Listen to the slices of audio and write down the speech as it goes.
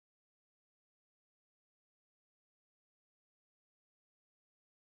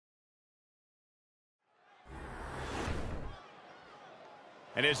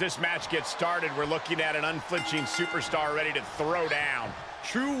And as this match gets started, we're looking at an unflinching superstar ready to throw down.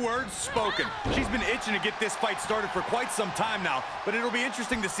 True words spoken. She's been itching to get this fight started for quite some time now, but it'll be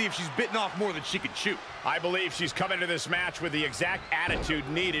interesting to see if she's bitten off more than she can chew. I believe she's coming to this match with the exact attitude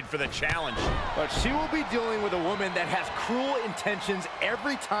needed for the challenge. But she will be dealing with a woman that has cruel intentions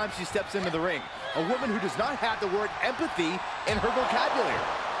every time she steps into the ring. A woman who does not have the word empathy in her vocabulary.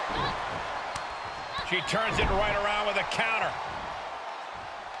 She turns it right around with a counter.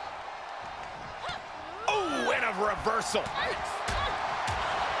 Oh, and a reversal.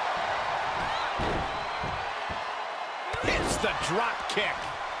 Hits the drop kick.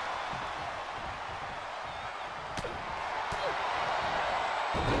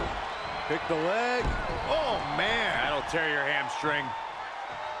 Pick the leg. Oh, man. That'll tear your hamstring.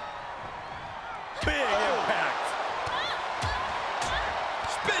 Big impact.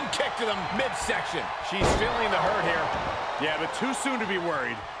 Spin kick to the midsection. She's feeling the hurt here. Yeah, but too soon to be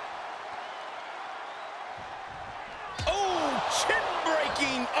worried.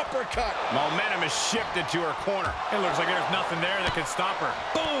 Chin-breaking uppercut. Momentum is shifted to her corner. It looks like there's nothing there that can stop her.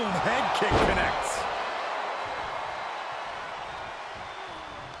 Boom! Head kick connects.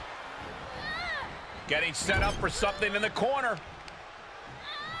 Getting set up for something in the corner.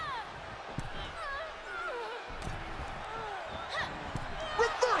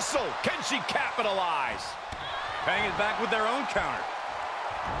 Reversal! Can she capitalize? Paying it back with their own counter.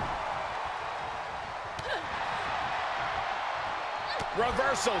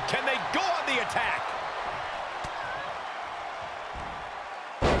 Reversal. Can they go on the attack?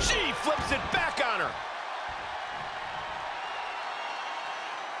 She flips it back on her.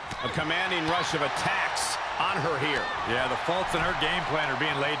 A commanding rush of attacks on her here. Yeah, the faults in her game plan are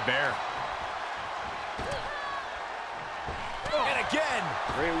being laid bare. And again.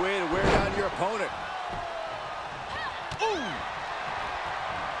 Great way to wear down your opponent. Ooh.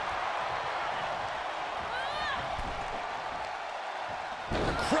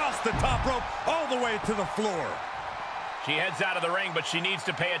 Across the top rope, all the way to the floor. She heads out of the ring, but she needs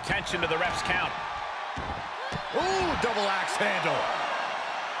to pay attention to the ref's count. Ooh, double axe handle.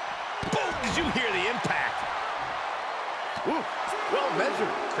 Boom! Did you hear the impact? Ooh, well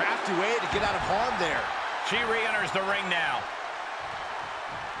measured. Crafty way to get out of harm there. She re-enters the ring now.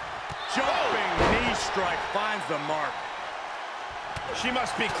 Jumping knee strike finds the mark. She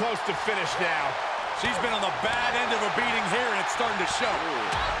must be close to finish now. She's been on the bad end of a beating here, and it's starting to show.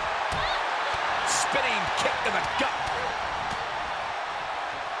 Spinning kick to the gut.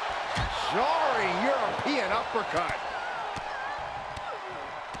 Jarring European uppercut.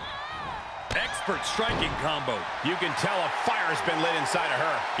 Expert striking combo. You can tell a fire's been lit inside of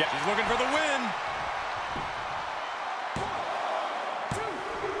her. Yeah, she's looking for the win.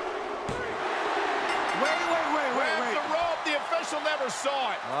 Wait. The rope. The official never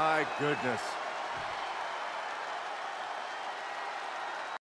saw it. My goodness.